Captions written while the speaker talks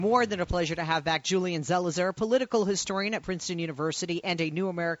More than a pleasure to have back Julian Zelizer, political historian at Princeton University and a New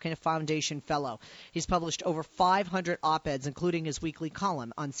American Foundation fellow. He's published over 500 op-eds, including his weekly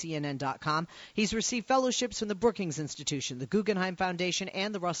column on CNN.com. He's received fellowships from the Brookings Institution, the Guggenheim Foundation,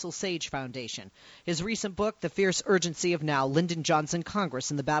 and the Russell Sage Foundation. His recent book, The Fierce Urgency of Now, Lyndon Johnson, Congress,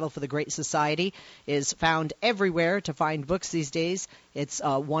 and the Battle for the Great Society, is found everywhere to find books these days. It's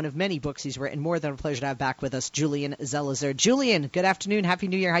one of many books he's written. More than a pleasure to have back with us Julian Zelizer. Julian, good afternoon. Happy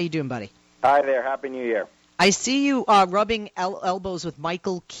New Year. How you doing, buddy? Hi there. Happy New Year. I see you rubbing elbows with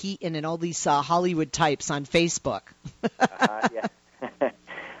Michael Keaton and all these Hollywood types on Facebook. Yeah.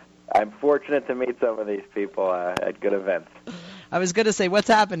 I'm fortunate to meet some of these people at good events. I was going to say, what's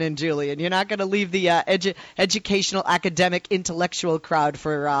happening, Julian? You're not going to leave the educational, academic, intellectual crowd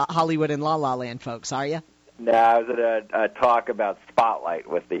for Hollywood and La La Land folks, are you? No, I was at a talk about Spotlight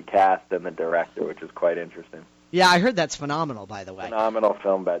with the cast and the director, which is quite interesting. Yeah, I heard that's phenomenal, by the way. Phenomenal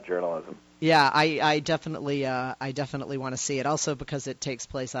film about journalism. Yeah, I definitely want to see it, also because it takes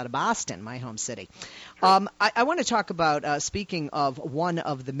place out of Boston, my home city. Sure. I want to talk about, speaking of one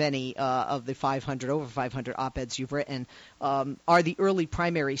of the many of the over 500 op-eds you've written, are the early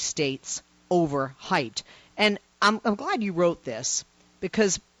primary states overhyped? And I'm glad you wrote this,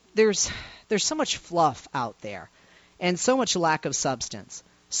 because there's so much fluff out there and so much lack of substance,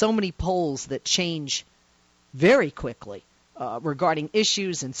 so many polls that change very quickly regarding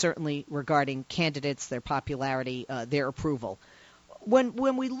issues and certainly regarding candidates, their popularity, their approval.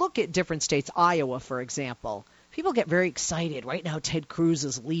 When we look at different states, Iowa, for example, people get very excited. Right now, Ted Cruz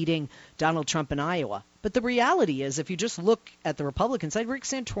is leading Donald Trump in Iowa. But the reality is, if you just look at the Republican side, Rick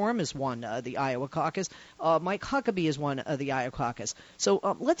Santorum has won the Iowa caucus. Mike Huckabee has won the Iowa caucus.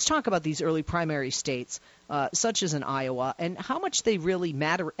 So let's talk about these early primary states, such as in Iowa, and how much they really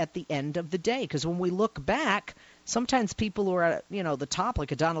matter at the end of the day. Because when we look back, sometimes people who are at the top,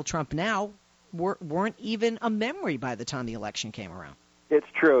 like a Donald Trump now, weren't even a memory by the time the election came around. It's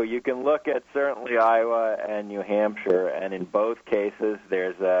true. You can look at certainly Iowa and New Hampshire, and in both cases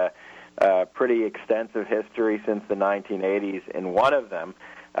there's a pretty extensive history since the 1980s. In one of them,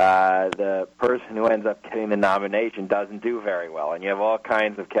 the person who ends up getting the nomination doesn't do very well, and you have all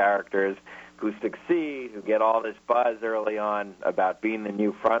kinds of characters who succeed, who get all this buzz early on about being the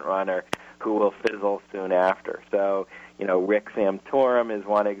new front runner, who will fizzle soon after. So, Rick Santorum is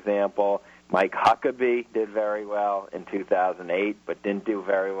one example. Mike Huckabee did very well in 2008, but didn't do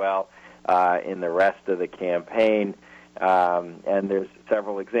very well in the rest of the campaign. And there's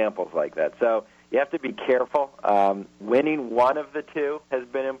several examples like that. So you have to be careful. Winning one of the two has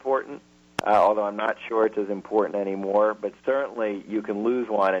been important, although I'm not sure it's as important anymore. But certainly you can lose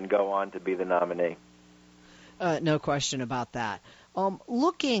one and go on to be the nominee. No question about that.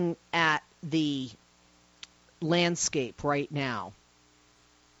 Looking at the landscape right now,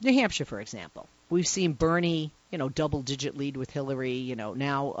 New Hampshire, for example, we've seen Bernie, double-digit lead with Hillary.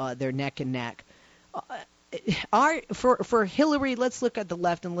 Now they're neck and neck. For Hillary, let's look at the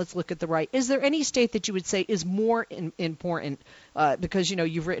left and let's look at the right. Is there any state that you would say is more important? Because,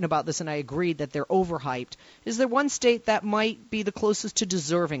 you've written about this, and I agree that they're overhyped. Is there one state that might be the closest to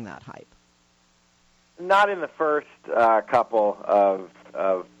deserving that hype? Not in the first couple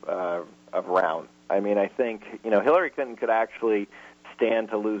of rounds. I mean, I think, Hillary Clinton could actually stand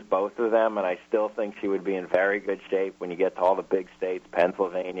to lose both of them, and I still think she would be in very good shape when you get to all the big states,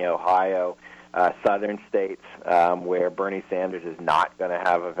 Pennsylvania, Ohio, southern states, where Bernie Sanders is not going to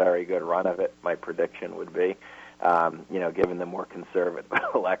have a very good run of it, my prediction would be, given the more conservative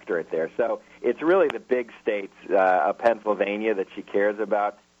electorate there. So it's really the big states, Pennsylvania, that she cares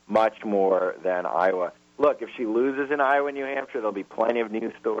about much more than Iowa. Look, if she loses in Iowa and New Hampshire, there'll be plenty of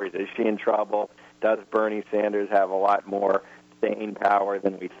news stories. Is she in trouble? Does Bernie Sanders have a lot more staying power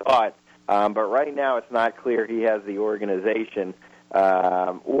than we thought? But right now it's not clear he has the organization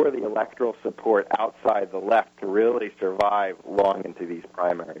or the electoral support outside the left to really survive long into these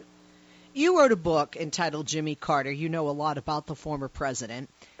primaries. You wrote a book entitled Jimmy Carter. You know a lot about the former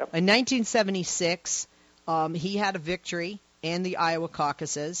president. Yep. In 1976, he had a victory in the Iowa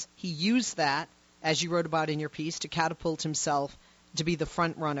caucuses. He used that, as you wrote about in your piece, to catapult himself to be the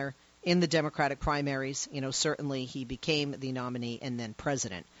front runner in the Democratic primaries. Certainly he became the nominee and then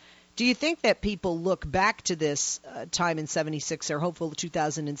president. Do you think that people look back to this time in 76 or hopeful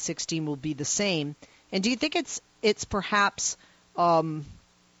 2016 will be the same? And do you think it's perhaps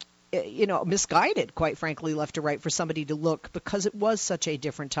misguided, quite frankly, left to right, for somebody to look, because it was such a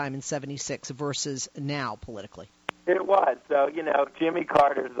different time in 76 versus now politically? It was. So, Jimmy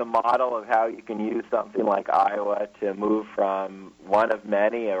Carter's the model of how you can use something like Iowa to move from one of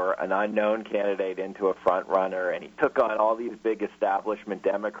many or an unknown candidate into a front runner. And he took on all these big establishment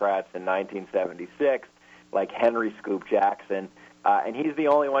Democrats in 1976, like Henry Scoop Jackson. And he's the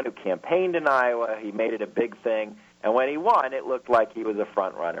only one who campaigned in Iowa. He made it a big thing. And when he won, it looked like he was a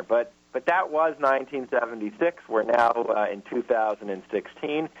front runner. But that was 1976. We're now in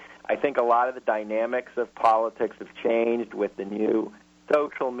 2016. I think a lot of the dynamics of politics have changed with the new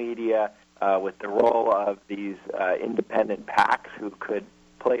social media, with the role of these independent PACs who could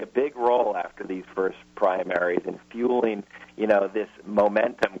play a big role after these first primaries in fueling, this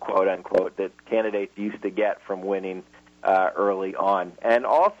momentum, quote unquote, that candidates used to get from winning early on. And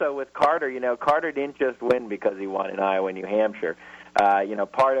also with Carter, Carter didn't just win because he won in Iowa and New Hampshire.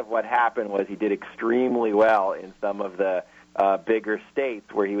 Part of what happened was he did extremely well in some of the bigger states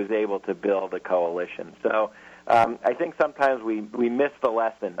where he was able to build a coalition. So I think sometimes we miss the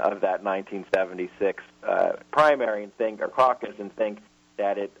lesson of that 1976 primary and think, or caucus, and think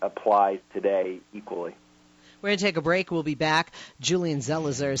that it applies today equally. We're going to take a break. We'll be back. Julian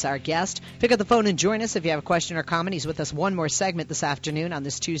Zelizer is our guest. Pick up the phone and join us if you have a question or comment. He's with us one more segment this afternoon on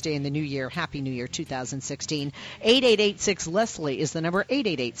this Tuesday in the new year. Happy New Year 2016. 888-6-LESLIE is the number,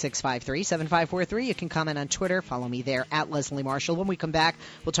 888-653-7543. You can comment on Twitter. Follow me there, at Leslie Marshall. When we come back,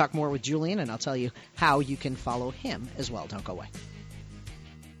 we'll talk more with Julian, and I'll tell you how you can follow him as well. Don't go away.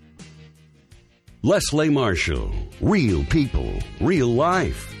 Leslie Marshall. Real people, real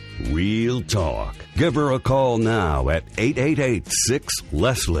life, real talk. Give her a call now at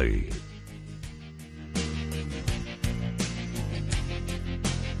 888-6-LESLIE.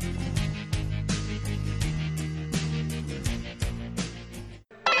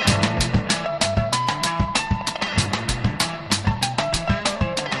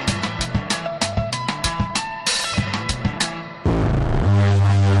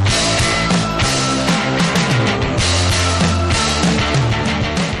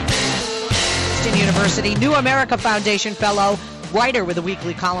 New America Foundation Fellow, writer with a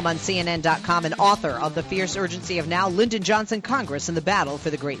weekly column on CNN.com, and author of The Fierce Urgency of Now, Lyndon Johnson, Congress, and the Battle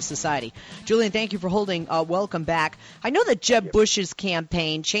for the Great Society. Julian, thank you for holding. Welcome back. I know that Jeb Bush's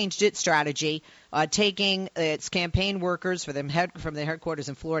campaign changed its strategy, taking its campaign workers from the headquarters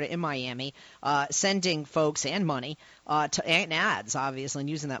in Florida in Miami, sending folks and money and ads, obviously, and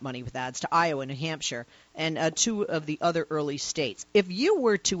using that money with ads to Iowa and New Hampshire and two of the other early states. If you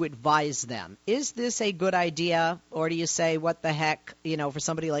were to advise them, is this a good idea, or do you say, what the heck, for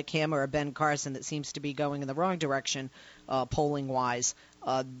somebody like him or a Ben Carson that seems to be going in the wrong direction polling-wise,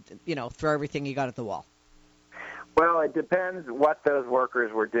 throw everything you got at the wall? Well, it depends what those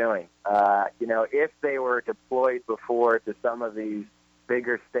workers were doing. If they were deployed before to some of these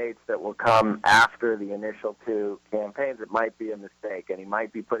bigger states that will come after the initial two campaigns, it might be a mistake, and he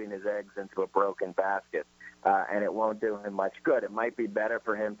might be putting his eggs into a broken basket, and it won't do him much good. It might be better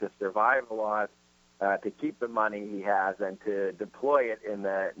for him to survive a loss, to keep the money he has, and to deploy it in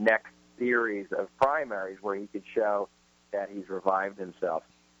the next series of primaries where he could show that he's revived himself.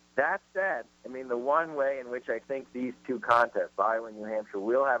 That said, the one way in which I think these two contests, Iowa and New Hampshire,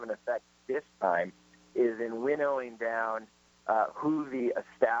 will have an effect this time is in winnowing down who the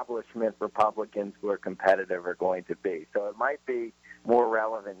establishment Republicans who are competitive are going to be. So it might be more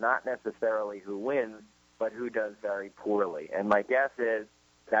relevant, not necessarily who wins, but who does very poorly. And my guess is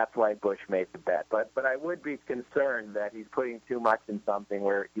that's why Bush made the bet. But I would be concerned that he's putting too much in something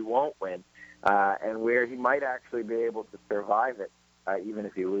where he won't win, and where he might actually be able to survive it, even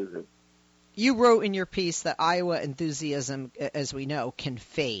if he loses. You wrote in your piece that Iowa enthusiasm, as we know, can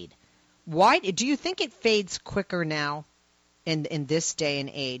fade. Why do you think it fades quicker now in this day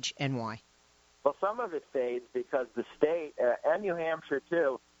and age, and why? Well, some of it fades because the state, and New Hampshire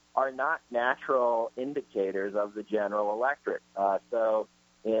too, are not natural indicators of the general electorate. So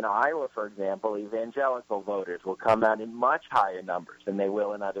in Iowa, for example, evangelical voters will come out in much higher numbers than they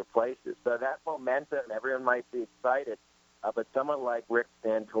will in other places. So that momentum, everyone might be excited, but someone like Rick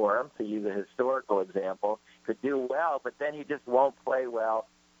Santorum, to use a historical example, could do well, but then he just won't play well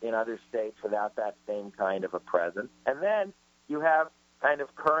in other states without that same kind of a presence. And then you have kind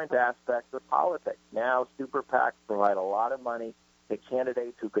of current aspects of politics. Now super PACs provide a lot of money to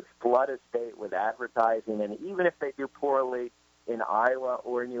candidates who could flood a state with advertising, and even if they do poorly in Iowa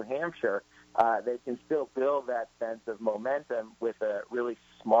or New Hampshire, they can still build that sense of momentum with a really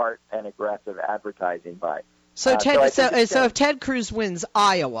smart and aggressive advertising buy. So if Ted Cruz wins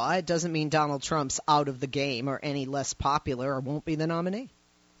Iowa, it doesn't mean Donald Trump's out of the game or any less popular or won't be the nominee?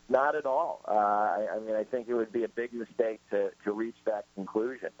 Not at all. I mean, I think it would be a big mistake to reach that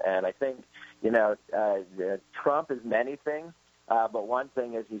conclusion. And I think, Trump is many things, but one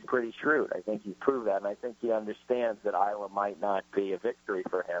thing is he's pretty shrewd. I think he's proved that, and I think he understands that Iowa might not be a victory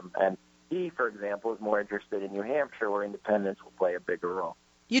for him. And he, for example, is more interested in New Hampshire, where independents will play a bigger role.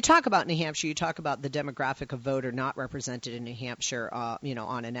 You talk about New Hampshire, you talk about the demographic of voter not represented in New Hampshire,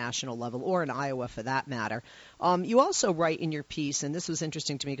 on a national level, or in Iowa for that matter. You also write in your piece, and this was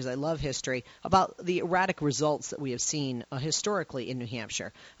interesting to me because I love history, about the erratic results that we have seen historically in New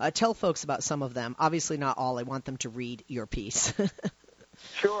Hampshire. Tell folks about some of them. Obviously not all. I want them to read your piece.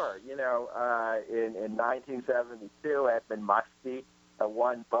 Sure. In 1972, Edmund Muskie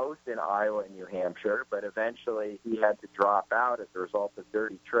won both in Iowa and New Hampshire, but eventually he had to drop out as a result of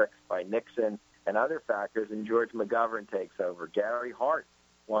dirty tricks by Nixon and other factors, and George McGovern takes over. Gary Hart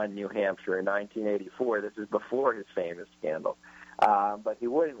won New Hampshire in 1984. This is before his famous scandal. But he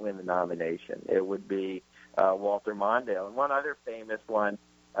wouldn't win the nomination. It would be Walter Mondale. And one other famous one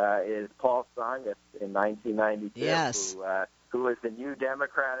is Paul Tsongas in 1992, yes. who was the new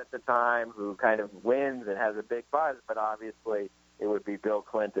Democrat at the time, who kind of wins and has a big buzz, but obviously it would be Bill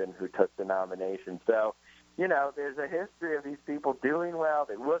Clinton who took the nomination. So, there's a history of these people doing well.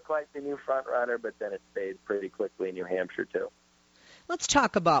 They look like the new front runner, but then it fades pretty quickly in New Hampshire, too. Let's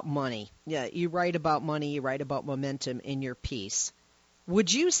talk about money. Yeah, you write about money, you write about momentum in your piece.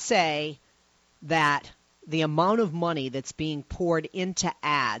 Would you say that the amount of money that's being poured into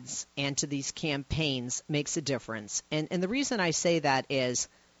ads and to these campaigns makes a difference? And the reason I say that is,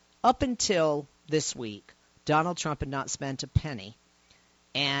 up until this week, Donald Trump had not spent a penny,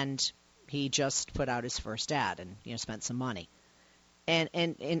 and he just put out his first ad and spent some money. And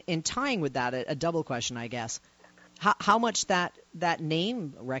in tying with that, a double question, I guess, how much that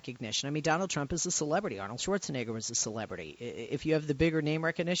name recognition? I mean, Donald Trump is a celebrity. Arnold Schwarzenegger was a celebrity. If you have the bigger name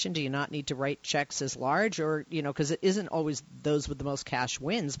recognition, do you not need to write checks as large? Or, because it isn't always those with the most cash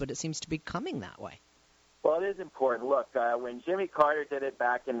wins, but it seems to be coming that way. Well, it is important. Look, when Jimmy Carter did it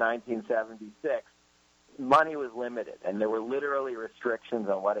back in 1976, money was limited, and there were literally restrictions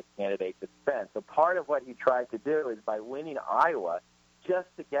on what a candidate could spend. So part of what he tried to do is by winning Iowa, just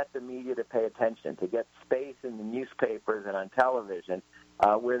to get the media to pay attention, to get space in the newspapers and on television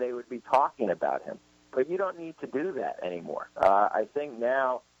where they would be talking about him. But you don't need to do that anymore. I think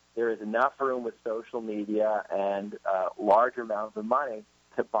now there is enough room with social media and large amounts of money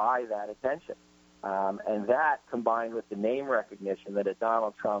to buy that attention. And that, combined with the name recognition that a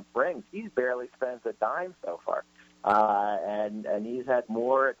Donald Trump brings, he's barely spent a dime so far. And he's had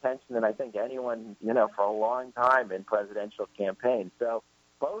more attention than I think anyone, for a long time in presidential campaigns. So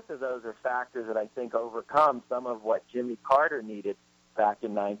both of those are factors that I think overcome some of what Jimmy Carter needed back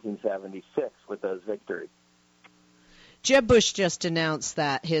in 1976 with those victories. Jeb Bush just announced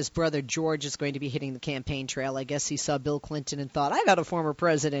that his brother George is going to be hitting the campaign trail. I guess he saw Bill Clinton and thought, I got a former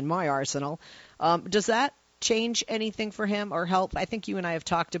president in my arsenal. Does that change anything for him or help? I think you and I have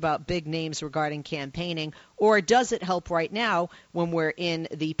talked about big names regarding campaigning. Or does it help right now when we're in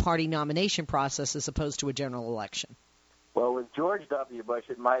the party nomination process as opposed to a general election? Well, with George W. Bush,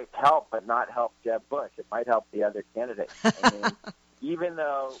 it might help, but not help Jeb Bush. It might help the other candidates. I mean, even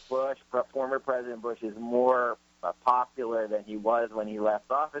though former President Bush, is more popular than he was when he left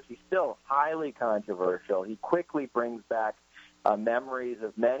office, he's still highly controversial. He quickly brings back memories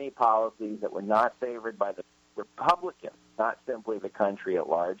of many policies that were not favored by the Republicans, not simply the country at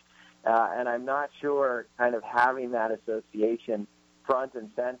large. And I'm not sure kind of having that association front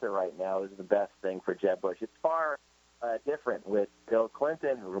and center right now is the best thing for Jeb Bush. It's far different with Bill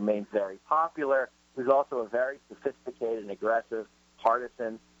Clinton, who remains very popular, who's also a very sophisticated and aggressive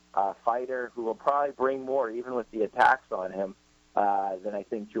partisan fighter who will probably bring more, even with the attacks on him, than I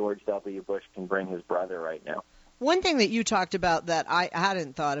think George W. Bush can bring his brother right now. One thing that you talked about that I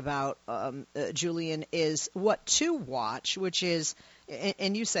hadn't thought about, Julian, is what to watch, which is,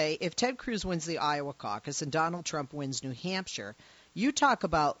 and you say, if Ted Cruz wins the Iowa caucus and Donald Trump wins New Hampshire, you talk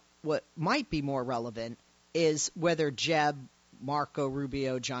about what might be more relevant is whether Jeb, Marco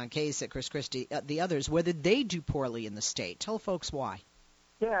Rubio, John Kasich, Chris Christie, the others, whether they do poorly in the state. Tell folks why.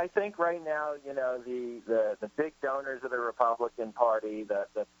 Yeah, I think right now, the big donors of the Republican Party,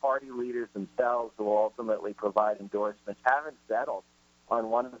 the party leaders themselves who ultimately provide endorsements, haven't settled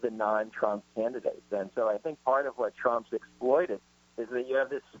on one of the non-Trump candidates. And so I think part of what Trump's exploited is that you have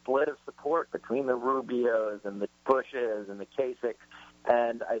this split of support between the Rubios and the Bushes and the Kasichs.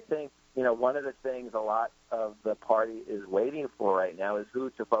 And I think, one of the things a lot of the party is waiting for right now is who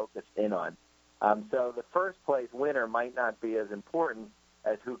to focus in on. So the first place winner might not be as important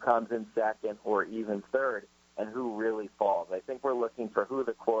as who comes in second or even third. and who really falls. I think we're looking for who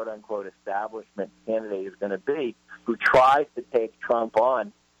the quote-unquote establishment candidate is going to be who tries to take Trump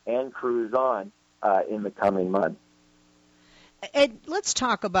on and Cruz on in the coming months. Ed, let's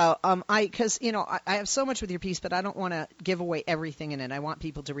talk about, because, I have so much with your piece, but I don't want to give away everything in it. I want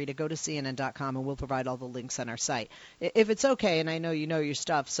people to read it. Go to CNN.com, and we'll provide all the links on our site. If it's okay, and I know you know your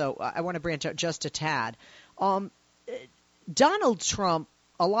stuff, so I want to branch out just a tad. Donald Trump,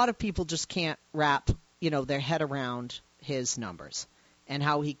 a lot of people just can't wrap, their head around his numbers and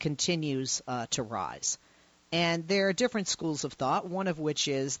how he continues to rise. And there are different schools of thought, one of which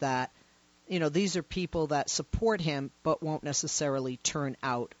is that these are people that support him but won't necessarily turn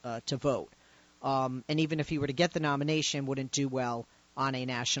out to vote. And even if he were to get the nomination, wouldn't do well on a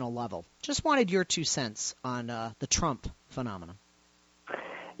national level. Just wanted your 2 cents on the Trump phenomenon.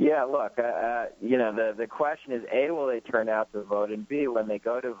 Yeah, look, the question is, A, will they turn out to vote? And B, when they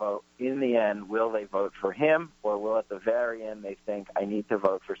go to vote, in the end, will they vote for him? Or will at the very end they think, I need to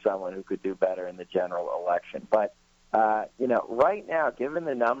vote for someone who could do better in the general election? But, right now, given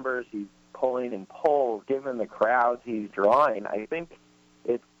the numbers he's pulling in polls, given the crowds he's drawing, I think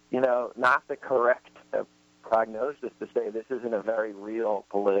it's, not the correct prognosis to say this isn't a very real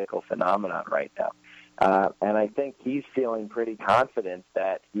political phenomenon right now. And I think he's feeling pretty confident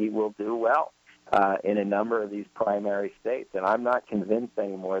that he will do well in a number of these primary states. And I'm not convinced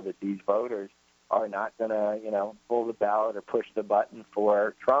anymore that these voters are not going to, pull the ballot or push the button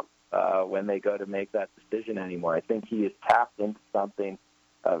for Trump when they go to make that decision anymore. I think he has tapped into something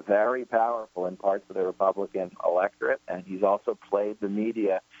very powerful in parts of the Republican electorate, and he's also played the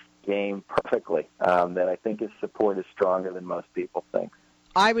media game perfectly, that I think his support is stronger than most people think.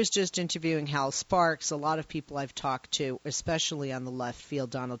 I was just interviewing Hal Sparks. A lot of people I've talked to, especially on the left, feel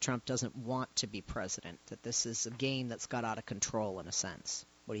Donald Trump doesn't want to be president, that this is a game that's got out of control in a sense.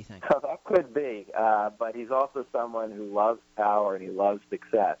 What do you think? That could be, but he's also someone who loves power and he loves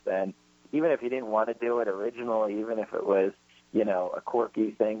success. And even if he didn't want to do it originally, even if it was a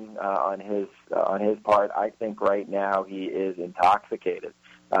quirky thing on his part, I think right now he is intoxicated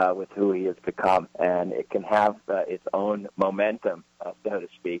with who he has become, and it can have its own momentum, so to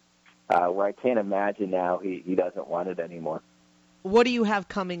speak, where I can't imagine now he doesn't want it anymore. What do you have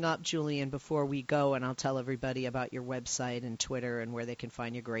coming up, Julian, before we go? And I'll tell everybody about your website and Twitter and where they can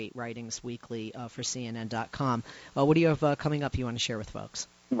find your great writings weekly for CNN.com. What do you have coming up you want to share with folks?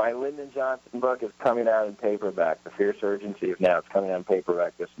 My Lyndon Johnson book is coming out in paperback, The Fierce Urgency of Now. It's coming out in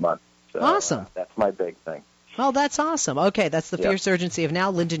paperback this month. So, awesome. That's my big thing. Oh, that's awesome. Okay, that's The Fierce Urgency of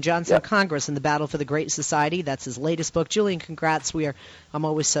Now, Lyndon Johnson, Congress and the Battle for the Great Society. That's his latest book. Julian, congrats. I'm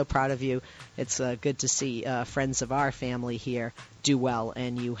always so proud of you. It's good to see friends of our family here do well,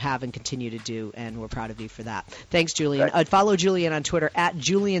 and you have and continue to do, and we're proud of you for that. Thanks, Julian. Follow Julian on Twitter at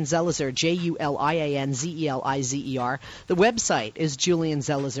Julian Zelizer, JulianZelizer. The website is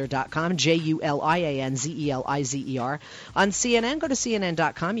julianzelizer.com, JulianZelizer. On CNN, go to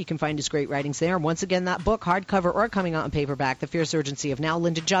CNN.com. You can find his great writings there. And once again, that book, hardcover or coming out in paperback, The Fierce Urgency of Now,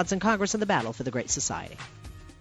 Lyndon Johnson, Congress and the Battle for the Great Society.